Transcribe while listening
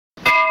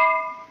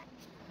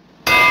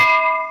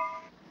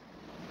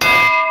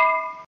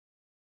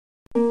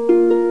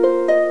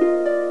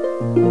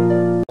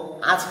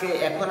আজকে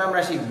এখন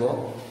আমরা শিখব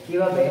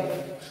কিভাবে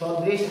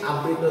সদৃশ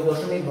আবৃত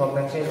দশমিক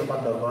ভগ্নাংশে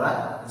রূপান্তর করা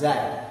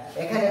যায়।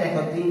 এখানে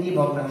দেখো তিনটি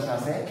ভগ্নাংশ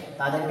আছে,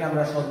 তাদেরকে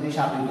আমরা সদৃশ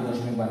আবৃত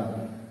দশমিক বানাবো।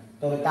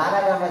 তবে তার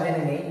আগে আমরা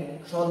জেনে নিই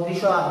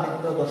সদৃশ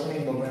আবৃত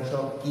দশমিক ভগ্নাংশ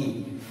কি।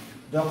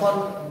 যখন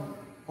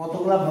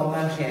কতগুলো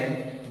ভগ্নাংশের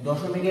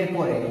দশমিকের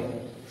পরে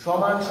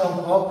সমান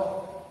সংখ্যক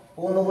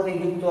পৌনঃপুনিক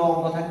যুক্ত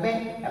অঙ্ক থাকবে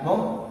এবং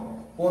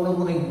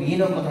পৌনঃপুনিক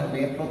বিহীন অঙ্ক থাকবে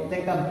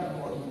প্রত্যেকটা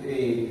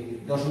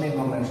দশমিক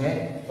ভগ্নাংশে,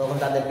 তখন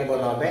তাদেরকে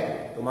বলা হবে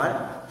তোমার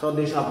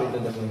সদৃশ আবৃত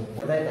দশমিক।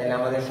 তাহলে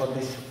আমাদের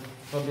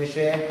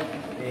সদৃশে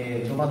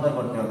রূপান্তর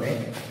করতে হবে।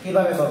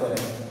 কিভাবে করবো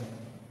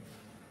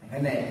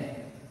এখানে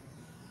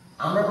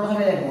আমরা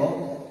প্রথমে দেখব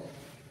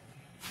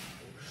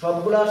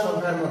সবগুলা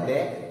সংখ্যার মধ্যে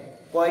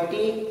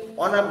কয়টি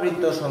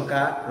অনাবৃত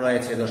সংখ্যা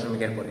রয়েছে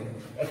দশমিকের পরে।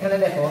 এখানে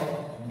দেখো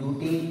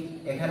দুটি,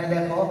 এখানে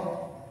দেখো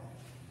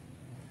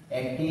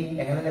একটি,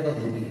 এখানে দেখো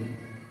দুটি।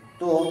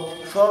 তো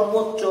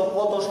সর্বোচ্চ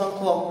কত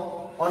সংখ্যক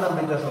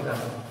অনাবৃত সংখ্যা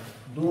আছে?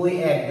 2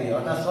 1 2,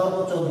 অর্থাৎ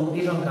সর্বোচ্চ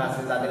দুটি সংখ্যা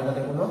আছে যাদের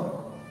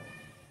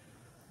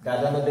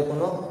মধ্যে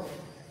কোনো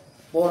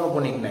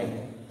পৌনঃপুনিক নাই।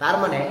 তার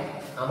মানে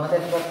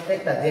আমাদের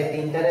প্রত্যেকটা যে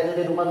তিনটারে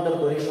যদি রূপান্তর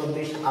করি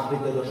সদৃশ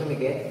আবৃত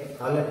দশমিকে,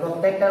 তাহলে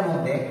প্রত্যেকটার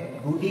মধ্যে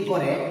দুটি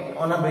করে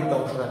অনাবৃত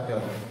অংশ রাখতে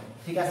হবে।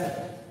 ঠিক আছে?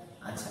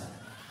 আচ্ছা,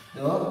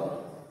 তো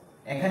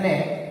এখানে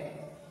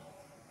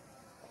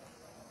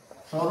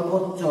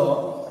সর্বোচ্চ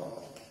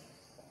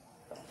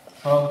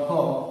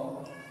সংখ্যক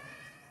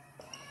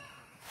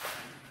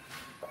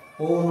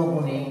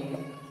পৌনঃপুনিক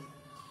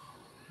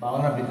বা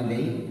অনাবৃত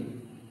দেই,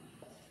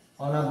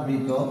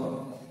 অনাবৃত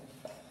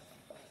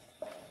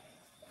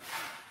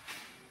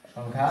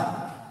সংখ্যা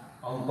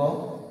অঙ্ক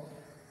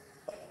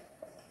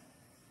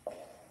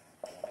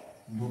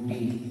দুটি।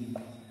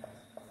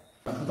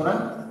 সুতরাং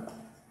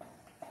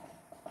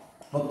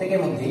প্রত্যেকের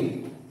মধ্যেই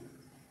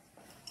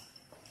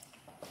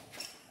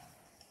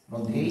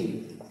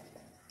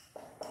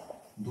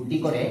দুটি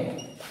করে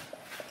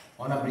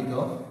অনাবৃত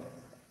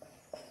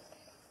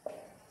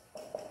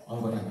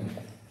অঙ্ক থাকবে।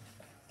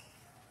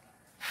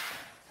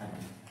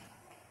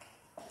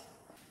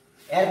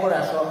 এরপরে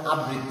আসো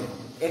আবৃত।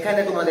 এখানে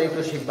তোমাদের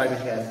একটু শিখবার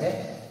বিষয় আছে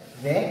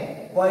যে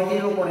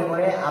কয়টির উপরে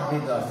করে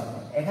আবৃত আছে।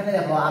 এখানে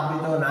দেখো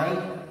আবৃত নাই,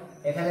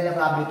 এখানে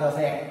দেখো আবৃত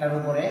আছে একটার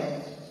উপরে,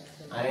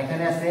 আর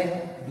এখানে আছে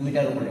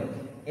দুইটার উপরে।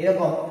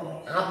 এরকম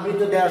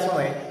আবৃত দেওয়ার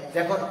সময়,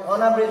 যখন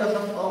অনাবৃত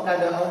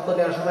অঙ্ক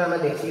দেওয়ার সময় আমরা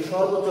দেখছি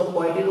সর্বোচ্চ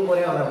কয়টির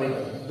উপরে অনাবৃত?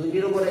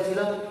 দুইটির উপরে ছিল,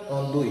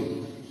 তখন 2।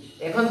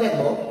 এখন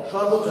দেখবো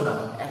সর্বোচ্চ না,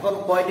 এখন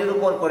কয়টির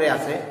উপর করে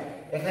আছে?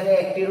 এখানে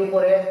একটির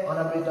উপরে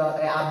অনাবৃত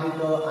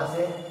আবৃত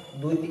আছে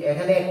দুইটি,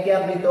 এখানে একটি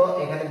আবৃত,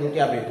 এখানে দুটি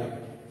আবৃত,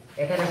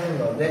 এখানে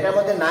শূন্য। যেটার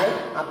মধ্যে নাই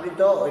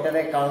আবৃত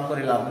ওইটারে কাউন্ট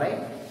করে লাভ নাই।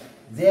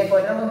 যে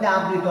কয়টার মধ্যে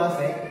আবৃত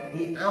আছে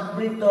এই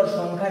আবৃত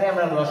সংখ্যারে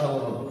আমরা লসাগু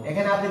করব।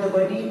 এখানে আবৃত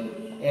কয়টি?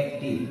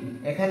 একটি,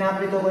 এখানে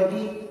আবৃত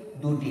কয়টি?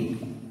 দুটি।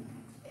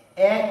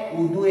 1 ও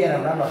 2 এর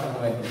আমরা লসাগু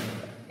বের করব।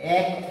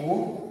 1 ও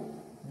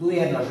 2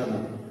 এর লসাগু,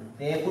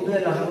 1 ও 2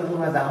 এর লসাগু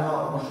তোমরা জানো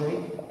অবশ্যই।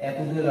 1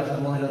 ও 2 এর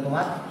লসাগু হলো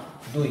তোমার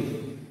 2।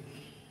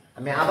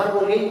 আমি আবার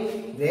বলি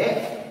যে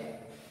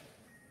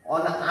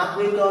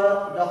আবৃত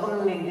যখন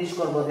নির্দেশ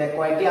করব যে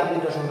কয়টি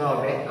আবৃত সংখ্যা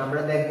হবে,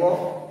 আমরা দেখব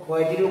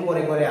কয়টির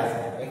উপরে করে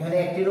আছে। এখানে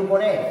একটির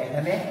উপরে,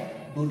 এখানে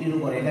দুটির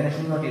উপরে, এখানে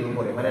শূন্যটির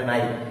উপরে, মানে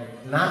নাই।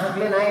 না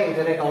থাকলে নাই,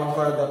 এটারে কাউন্ট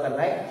করার দরকার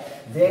নাই।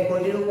 যে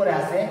কয়টির উপরে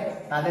আছে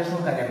তাদের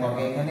সংখ্যা দেখো,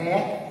 এখানে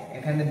 1,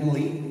 এখানে 2,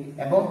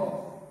 এবং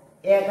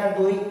 1 আর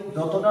 2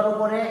 যতটার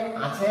উপরে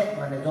আছে,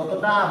 মানে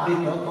যতটা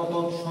আবৃত তত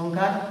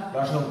সংখ্যার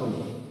লসাগু করব।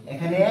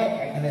 এখানে 1,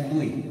 এখানে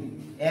 2,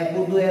 1 ও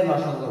 2 এর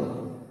লসাগু করব,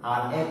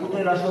 আর 1 ও 2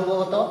 এর লসাগু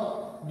কত?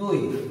 2।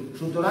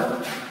 সুতরাং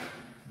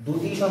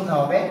দুটি সংখ্যা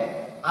হবে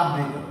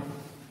আবৃত।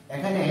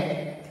 এখানে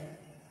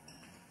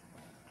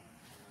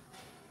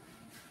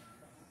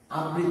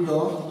আবৃত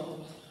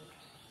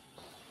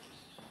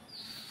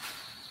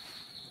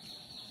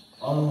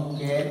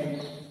অঙ্কের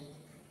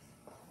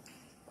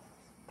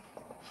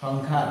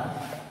সংখ্যার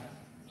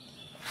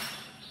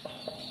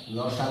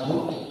লসাগু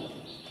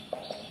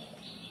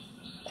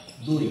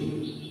 2।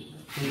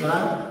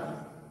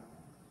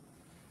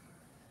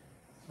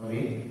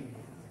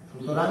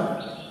 সুতরাং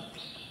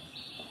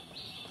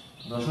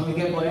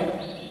দশমিকের পরে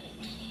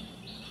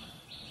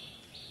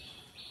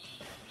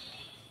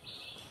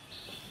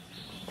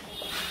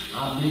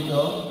আবৃত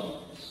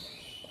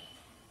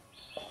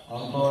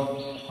অঙ্ক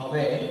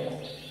হবে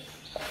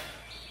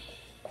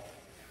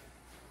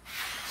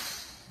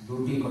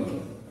 2টি করে।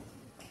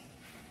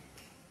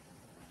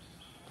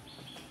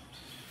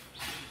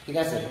 ঠিক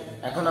আছে?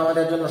 এখন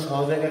আমাদের জন্য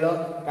সহজ হয়ে গেল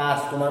কাজ।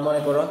 তোমার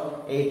মনে করো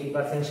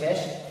 80% শেষ।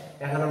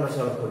 এখন আমরা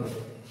সলভ করি।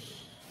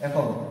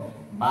 এখন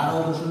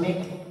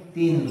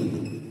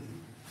 12.32।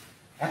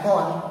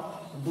 এখন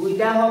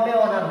দুইটা হবে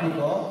অনাবৃত,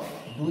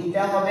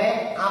 দুইটা হবে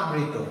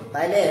আবৃত।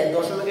 তাইলে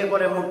দশমিকের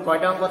পরে মোট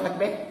কয়টা অঙ্ক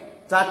থাকবে?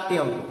 4টি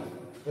অঙ্ক।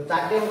 তো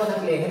 4টি অঙ্ক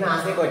থাকলে এখানে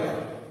আছে কয়টা?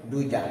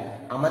 2টা।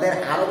 আমাদের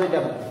আরো 2টা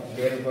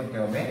বের করতে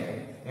হবে।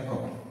 দেখো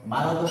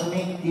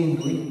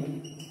 12.32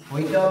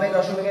 হইতে হবে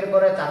দশমিকের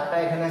পরে 4টা,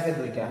 এখানে আছে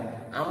 2টা।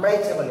 আমরা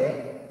ইচ্ছে করলে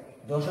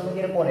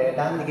দশমিকের পরে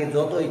ডান দিকে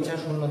যত ইচ্ছা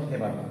শূন্য দিতে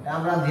পারবো।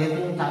 আমরা যেহেতু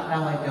 4টা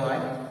হইতে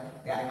হয়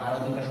আরো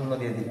 2টা শূন্য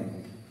দিয়ে দিলাম,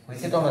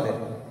 হয়েছে তো আমাদের।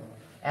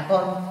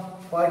 এখন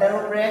কয়টার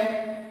উপরে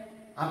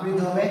আবৃত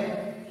হবে?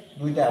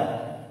 2টার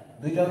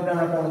উপরে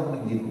আমরা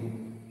পৌনঃপুনিক দিব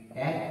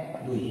 1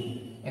 2।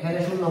 এখানে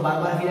শূন্য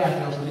বারবার ফিরে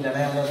আসলে অসুবিধা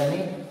নাই, আমরা জানি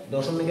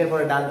দশমিকের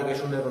পরে ডান দিকে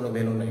শূন্যের কোনো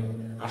ভ্যালু নাই।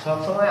 আর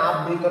সবসময়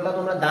আবৃতটা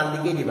তোমরা ডান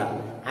দিকে দিবা,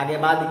 আগে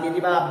বা দিকে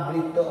দিবা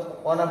আবৃত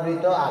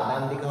অনাবৃত, আর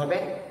ডান দিকে হবে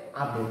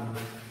আবৃত।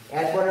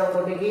 এরপরে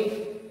অঙ্কটি কি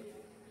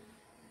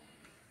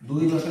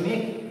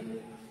 2.19।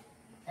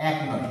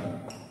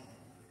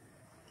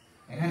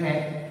 এখানে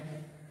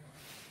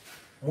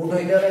মোট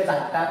হইতে হবে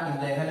 4টা,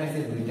 কিন্তু এখানে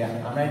হচ্ছে 2টা।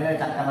 আমরা এটা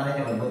 4টা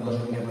বানাইতে পারবো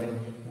দশমিকের পরে।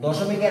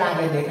 দশমিকের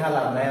আগে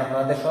দেখালাম না,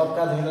 আমাদের সব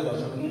কাজ হলো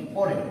দশমিকের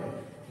পরে।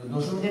 তো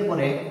দশমিকের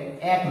পরে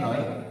 1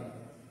 9।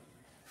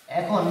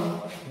 এখন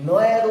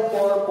 9 এর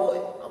উপর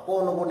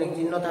পৌনঃপুনিক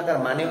চিহ্ন থাকার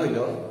মানে হইল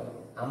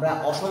আমরা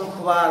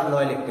অসংখ্যবার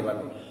 9 লিখতে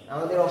পারবো।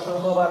 আমাদের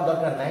অসংখ্যবার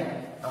দরকার নাই,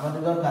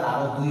 আমাদের দরকার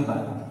আরো 2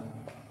 বার।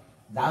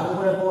 যার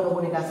উপরে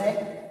পৌনঃপুনিক আছে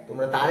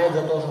তোমরা তারে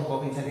যত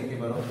সংখ্যক ইচ্ছা লিখতে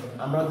পারো,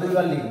 আমরা 2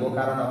 বার লিখবো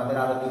কারণ আমাদের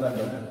আরো 2 বার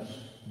দরকার।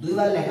 2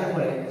 বার লেখার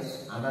পরে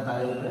আমরা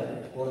তাদের উপরে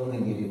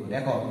পৌনঃপুনিক দিয়ে দিব।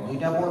 দেখো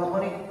 2টা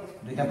পৌনঃপুনিক,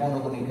 2টা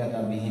পৌনঃপুনিক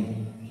বিহীন,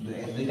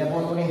 2টা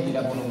পৌনঃপুনিক,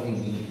 2টা পৌনঃপুনিক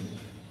বিহীন।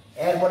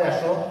 এরপরে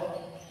আসো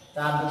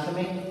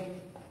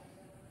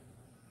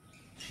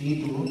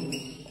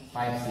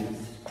 4.3256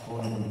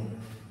 পৌনঃপুনিক।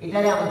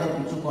 এটারে আমাদের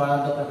কিছু করার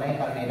দরকার নাই,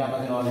 কারণ এটা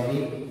আমাদের অলরেডি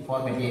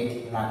ফরম্যাটে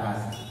রাখা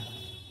আছে।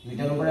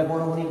 2টার উপরে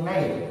পৌনঃপুনিক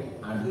নাই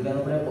আর 2টার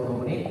উপরে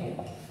পৌনঃপুনিক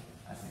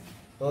আছে।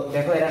 তো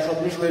দেখো এরা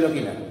সদৃশ হইল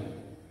কিনা।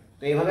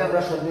 তো এইভাবে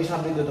আমরা সদৃশ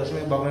আবৃত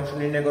দশমিক ভগ্নাংশ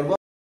নির্ণয় করব।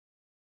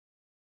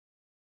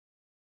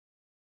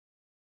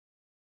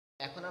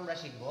 এখন আমরা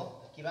শিখব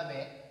কিভাবে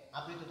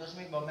আবৃত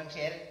দশমিক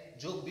ভগ্নাংশের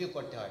যোগ বিয়োগ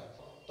করতে হয়।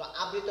 তো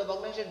আবৃত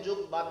ভগ্নাংশের যোগ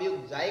বা বিয়োগ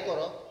যাই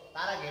করো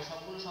তার আগে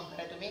সবগুলো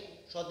সংখ্যাটা তুমি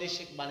সদৃশ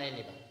বানিয়ে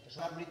নিবা।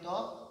 আবৃত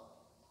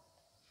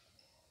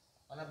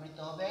অনাবৃত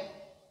হবে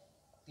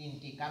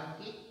 3টি, কারণ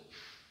কি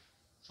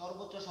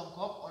সর্বোচ্চ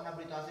সংখ্যক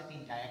অনাবৃত আছে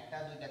 3টা, 1টা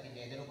 2টা 3টা।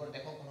 এদের উপর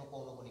দেখো কোনো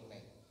পৌনঃপুনিক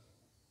নাই,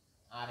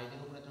 আর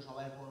এদের উপরে তো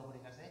সবাই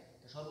পৌনঃপুনিক আছে।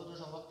 তো সর্বোচ্চ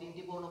সংখ্যক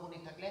 3টি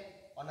পৌনঃপুনিক থাকলে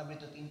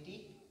অনাবৃত 3টি,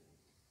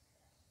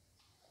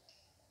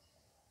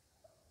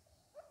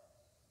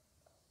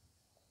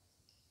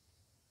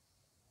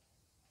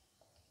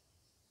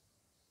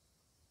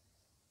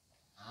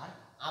 আর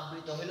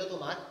আবৃত হইলো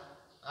তোমার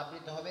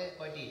আবৃত হবে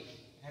কয়টি?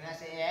 এখানে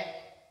আছে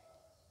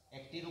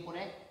 1টির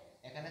উপরে,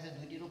 এখানে আছে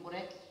 2টির উপরে,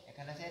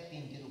 এখানে আছে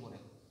 3টির উপরে।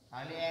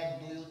 তাহলে 1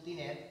 2 ও 3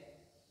 এর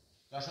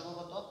লসাগু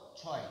কত?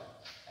 6।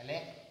 তাহলে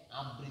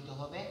আবৃত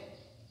হবে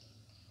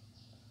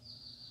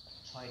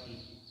 6টি।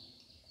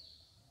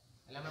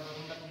 তাহলে আমরা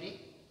প্রথমটা তুলি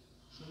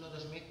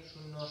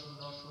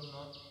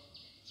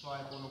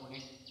 0.0006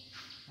 পৌনঃপুনিক।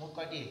 মোট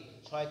কয়টি?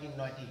 6 3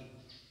 9টি।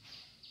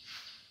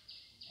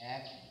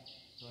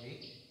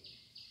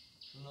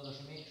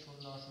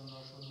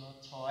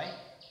 0.0006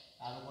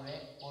 তার উপরে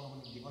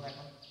পৌনঃপুনিক দিব না।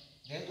 এখন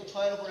যেহেতু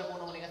 6 এর উপরে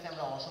পৌনঃপুনিক আছে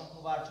আমরা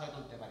অসংখ্যবার 6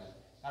 তুলতে পারি,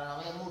 কারণ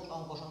আমাদের মোট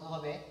অঙ্ক সংখ্যা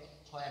হবে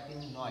 6 আর 3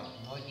 9।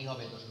 9টি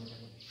হবে দশমিকের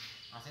মধ্যে,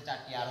 আছে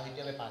 4টি, আর হইতে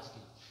হবে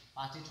 5টি।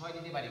 5টি 6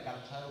 দিতে পারি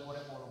কারণ 6 এর উপরে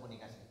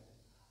পৌনঃপুনিক আছে।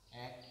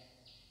 1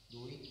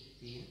 2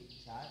 3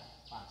 4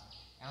 5।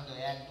 এখন তো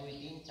 1 2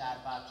 3 4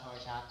 5 6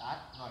 7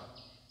 8 9।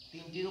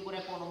 3টির উপরে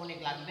পৌনঃপুনিক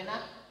লাগবে না,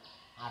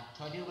 আর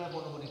 6টির উপরে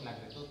পৌনঃপুনিক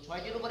লাগবে। তো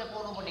 6টির উপরে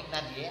পৌনঃপুনিক না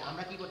দিয়ে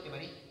আমরা কি করতে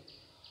পারি?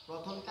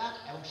 প্রথমটা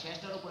এবং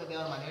শেষটার উপরে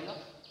দেওয়ার মানে হলো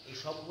এই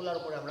সবগুলোর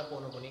উপরে আমরা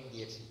পৌনঃপুনিক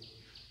দিয়েছি।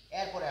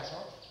 এরপরে আসো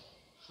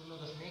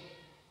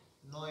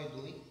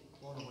 0.92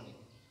 পৌনঃপুনিক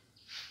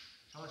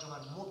সমান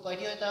সমান মোট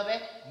কয়টি হতে হবে?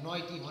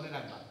 9টি, মনে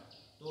রাখবা।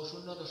 তো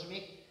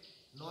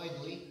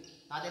 0.92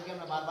 তাদেরকে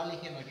আমরা বারবার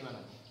লিখে 9টি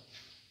বানাবো।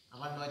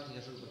 আবার 9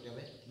 থেকে শুরু করতে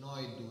হবে।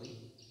 9 2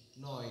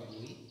 9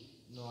 2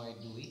 9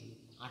 2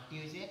 8টি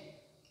হয়েছে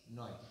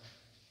 9।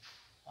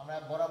 আমরা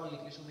বরাবর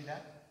লিখলে সুবিধা।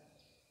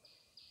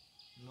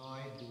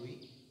 9 2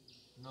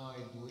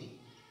 9 2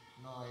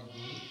 9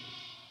 2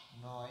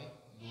 9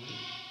 2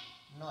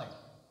 9।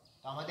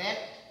 তো আমাদের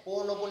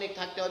পৌনঃপুনিক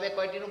থাকতে হবে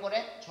কয়টির উপরে?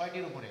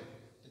 6টির উপরে।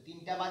 তো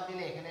 3টা বাদ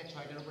দিলে এখানে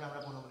 6টির উপরে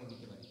আমরা পৌনঃপুনিক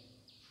দিতে পারি।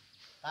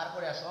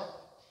 তারপরে আসো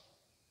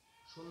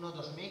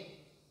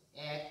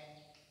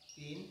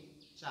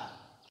 0.134।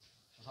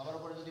 সবার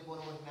উপরে যদি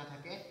পৌনঃপুনিক না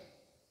থাকে,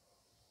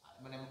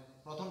 মানে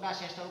প্রথমটা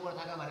শেষটার উপরে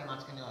থাকা মানে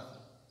মাঝখানেও আছে,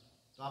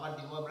 তো আবার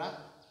দিব আমরা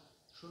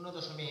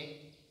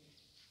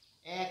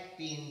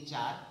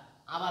 0.134।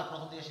 আবার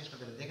প্রথম থেকে শেষ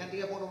করতে হবে, যেখান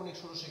থেকে পৌনঃপুনিক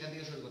শুরু সেখান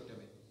থেকে শুরু করতে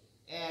হবে।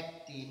 1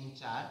 3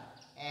 4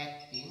 1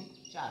 3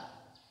 4।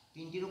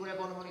 3টির উপরে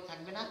পৌনঃপুনিক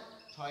থাকবে না,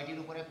 6টির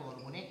উপরে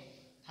পৌনঃপুনিক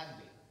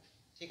থাকবে।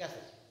 ঠিক আছে।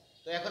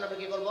 তো এখন আমরা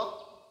কি করব?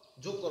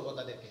 যোগ করব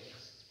তাদেরকে।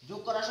 যোগ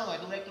করার সময়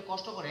তোমরা একটু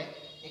কষ্ট করে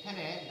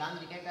এখানে ডান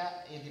দিকে একটা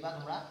দিবা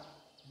তোমরা,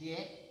 দিয়ে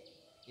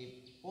এই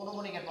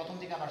পৌনঃপুনিকের প্রথম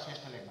থেকে আবার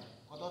শেষটা লিখবা।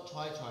 কত?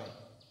 6 6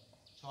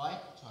 6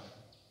 6।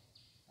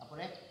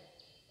 তারপরে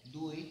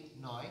 2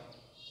 9,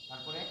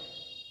 তারপরে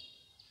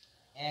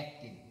 1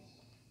 3।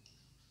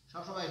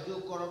 সবসময়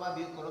যোগ করো বা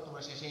বিয়োগ করো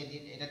তোমরা শেষে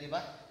এটা দিবা।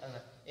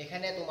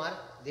 এখানে তোমার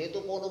যেহেতু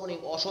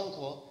পৌনঃপুনিক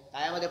অসংখ্য,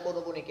 তাই আমাদের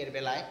পৌনঃপুনিকের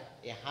বেলায়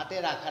এই হাতে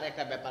রাখার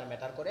একটা ব্যাপার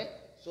ম্যাটার করে।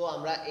 সো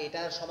আমরা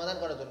এটার সমাধান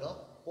করার জন্য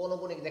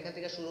পৌনঃপুনিক যেখান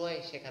থেকে শুরু হয়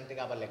সেখান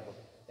থেকে আবার লিখবো।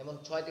 যেমন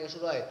 6 থেকে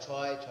শুরু হয়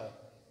 6 6,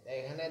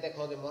 এখানে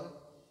দেখো যেমন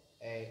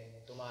এই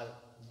তোমার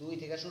 2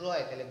 থেকে শুরু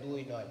হয় তাহলে 2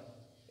 9,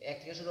 1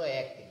 থেকে শুরু হয়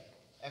 1 3।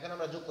 এখন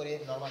আমরা যোগ করি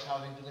নরমাল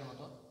স্বাভাবিক যুগের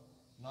মতো।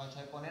 9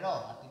 6 15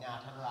 আর 3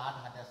 18, 8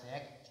 হাতে আছে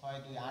 1, 6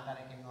 2 8 আর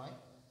 1 9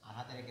 আর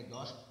হাতে রেখে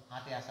 10,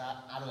 হাতে আছে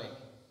আরো 1,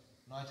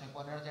 9 6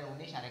 15 4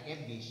 19 আর 1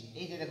 20।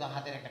 এই যে দেখো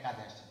হাতের একটা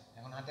কাজে আসছে।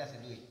 এখন হাতে আছে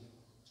 2,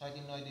 6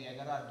 3 9 2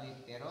 11 আর 2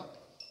 13,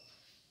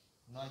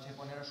 9 6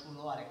 15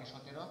 16 আর 1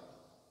 17,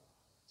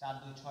 4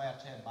 2 6 আর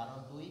 6 12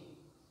 2,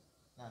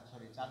 না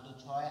সরি 4 2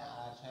 6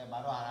 আর 6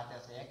 12 আর হাতে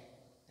আছে 1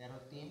 13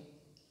 3,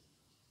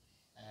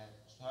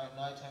 6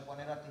 9 6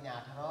 15 3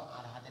 18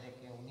 আর হাতে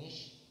রেখে 19,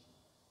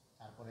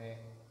 তারপরে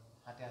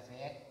হাতে আছে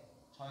 1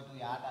 6 2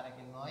 8 আর 1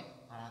 9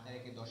 আর হাতে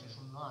রেখে 10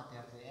 0, হাতে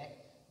আছে 1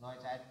 9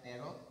 4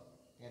 13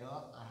 13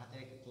 আর হাতে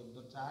রেখে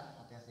 14 4,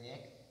 হাতে আছে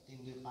 1 3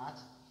 2 5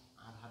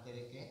 আর হাতে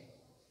রেখে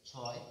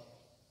 6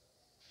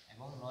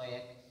 এবং 9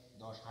 1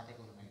 10 হাতে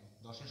করে নাই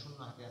 10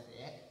 0, হাতে আছে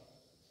 1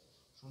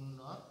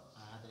 0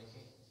 আর হাতে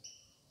রেখে।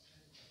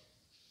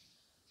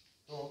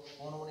 তো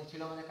পৌনঃপুনিক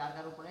ছিল আমাদের কার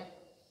কার উপরে?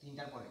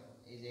 3টার পরে।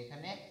 এই যে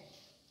এখানে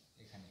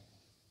এখানে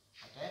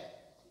অতএব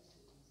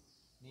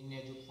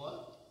নির্ণয় যোগফল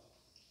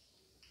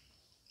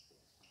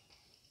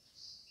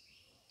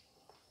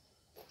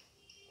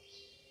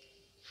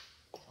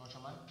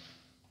সমান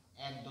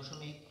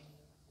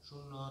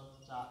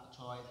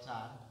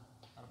 1.064,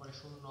 তারপরে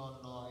 0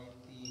 9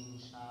 3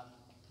 7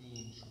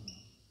 3 0।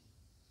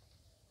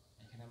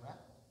 এখানে আমরা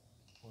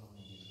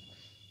পৌনঃপুনিক দিয়ে দিতে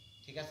পারি।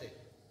 ঠিক আছে,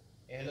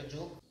 এ হলো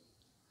যোগ।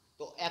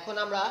 তো এখন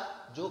আমরা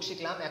যোগ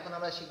শিখলাম, এখন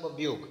আমরা শিখবো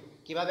বিয়োগ।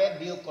 কিভাবে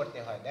বিয়োগ করতে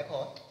হয় দেখো,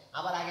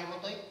 আবার আগের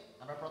মতোই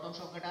আমরা প্রথম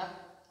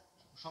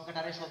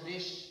সংখ্যাটারে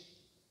সদৃশ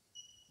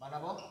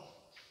বানাবো।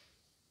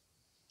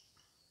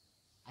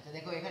 আচ্ছা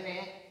দেখো, এখানে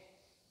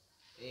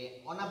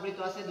অনাবৃত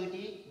আছে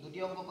দুটি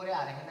অঙ্ক করে,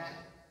 আর এখানে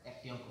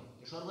একটি অঙ্ক।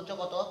 সর্বোচ্চ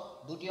কত?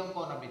 দুটি অঙ্ক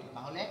অনাবৃত,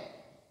 তাহলে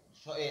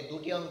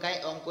দুটি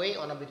অঙ্কই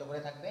অনাবৃত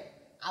করে থাকবে।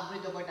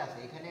 আবৃত কয়টা আছে?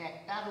 এখানে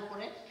একটার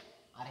উপরে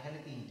আর এখানে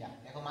 3টা।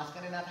 দেখো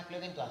মাঝখানে না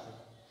থাকলেও কিন্তু আছে।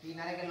 3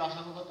 আর 1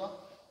 লসাগু কত?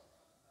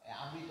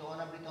 আবৃত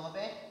অনাবৃত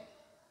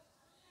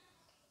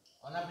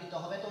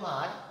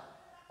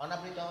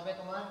হবে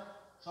তোমার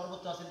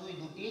সর্বোচ্চ আছে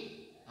দুটি,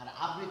 আর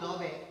আবৃত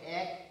হবে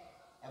 1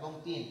 এবং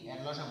 3 এর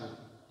লসাগু।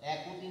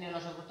 1 ও 3 এর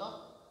লসাগু তো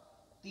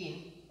 3,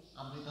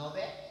 আবৃত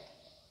হবে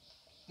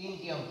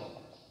 3টি অঙ্ক।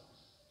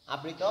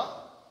 আবৃত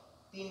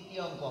 3টি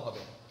অঙ্ক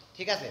হবে।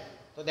 ঠিক আছে,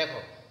 তো দেখো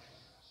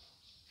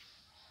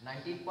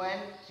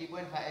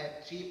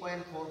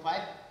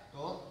 19.345,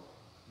 তো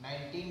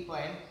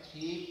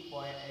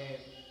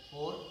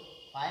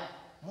 19.345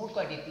 মোট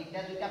কয়টি? 3টা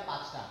 2টা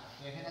 5টা।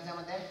 তো এখানে আছে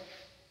আমাদের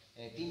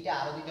 3টা,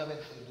 আরো দিতে হবে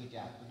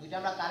 2টা। তো 2টা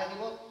আমরা কারে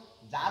দিব?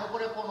 যার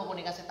উপরে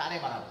পৌনঃপুনিক আছে তারে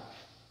বাড়াবো।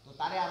 তো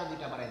তারে আরো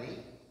 2টা বাড়াই দিই।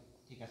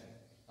 ঠিক আছে,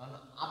 কারণ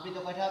আবৃত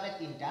কয়টা হবে?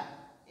 3টা,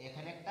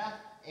 এখানে একটা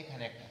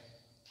এখানে একটা।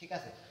 ঠিক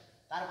আছে,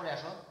 তারপরে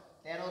আসো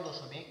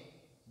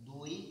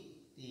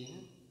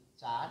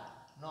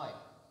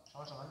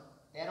 13.234 সমান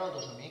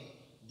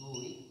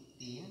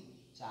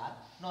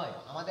 13.234।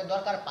 আমাদের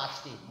দরকার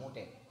 5টি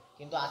মোটে,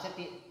 কিন্তু আছে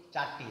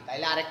 4টি,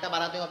 তাইলে আরেকটা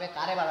বাড়াতে হবে।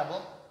 কারে বাড়াবো?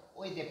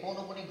 ওই যে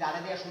পৌনঃপুনিক যারে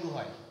দেওয়া শুরু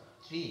হয়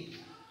 3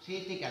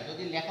 থেকে।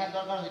 যদি লেখার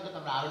দরকার হইতো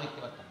তোমরা আরো লিখতে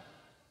পারতাম।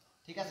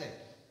 ঠিক আছে,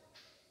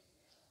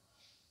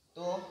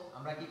 তো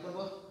আমরা কি করব?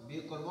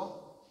 বিয়োগ করব।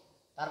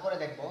 তারপরে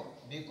দেখবো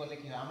বিয়োগ করলে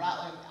কি হয়। আমরা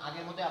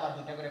আগের মতো আবার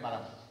 2টা করে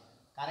বাড়াবো।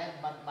 কারে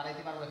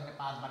বাড়াইতে পারবো? এখানে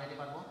 5 বাড়াইতে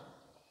পারবো।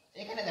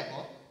 এখানে দেখো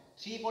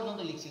 3 পর্যন্ত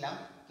লিখছিলাম,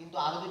 কিন্তু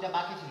আরো 2টা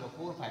বাকি ছিল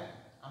 4 5।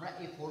 আমরা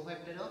এই 4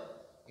 5টারও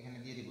এখানে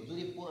দিয়ে দিব।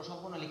 যদি পুরো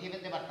সম্পূর্ণ লিখে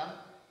ফেলতে পারতাম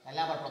তাহলে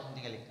আবার প্রথম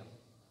থেকে লিখতাম।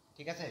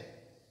 ঠিক আছে,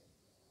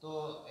 তো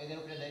এদের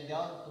উপরে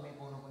দাও তুমি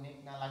পৌনঃপুনিক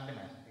না লাগবে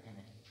না।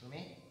 এখানে তুমি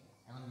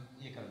এখন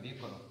করো, বিয়োগ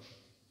করো।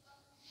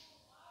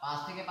 5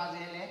 থেকে 5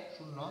 গেলে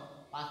 0,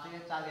 5 থেকে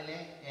 4 গেলে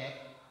 1,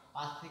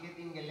 5 থেকে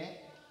 3 গেলে,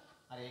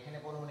 আর এখানে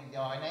পৌনঃপুনিক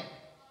দেওয়া হয় নাই।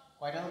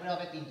 কয়টার উপরে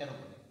হবে? 3টার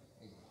উপরে।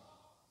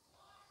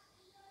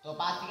 তো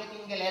 5 থেকে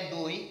 3 গেলে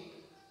 2,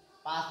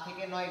 5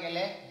 থেকে 9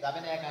 গেলে যাবে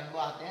না, 1 আনবো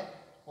হাতে।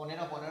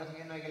 15, 15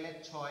 থেকে 9 গেলে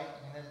 6,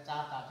 এখানে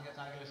 4, 4 থেকে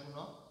 4 গেলে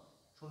 0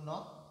 0।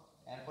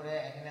 এরপরে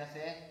এখানে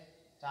আছে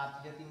 4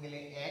 থেকে 3 গেলে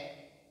 1,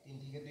 3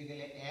 থেকে 2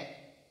 গেলে 1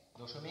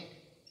 দশমিক,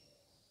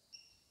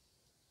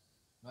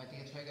 9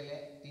 থেকে 6 গেলে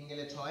 3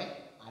 গেলে 6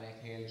 আর 1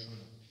 গেলে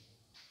 0।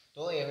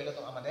 তো এই হলো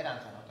তো আমাদের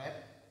आंसर। অতএব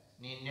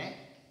নির্ণয়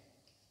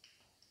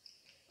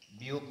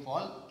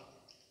বিয়োগফল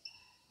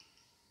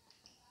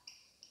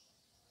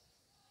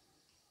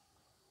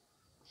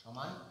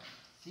সমান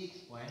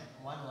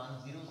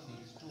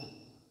 6.11062।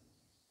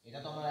 এটা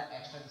তো আমরা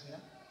এক্সট্রা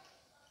দিছিলাম।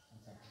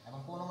 এবং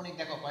পৌনঃপুনিক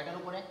দেখো কয়টার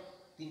উপরে?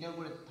 3টার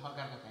উপরে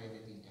থাকার কথা। এই যে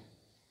 3টা।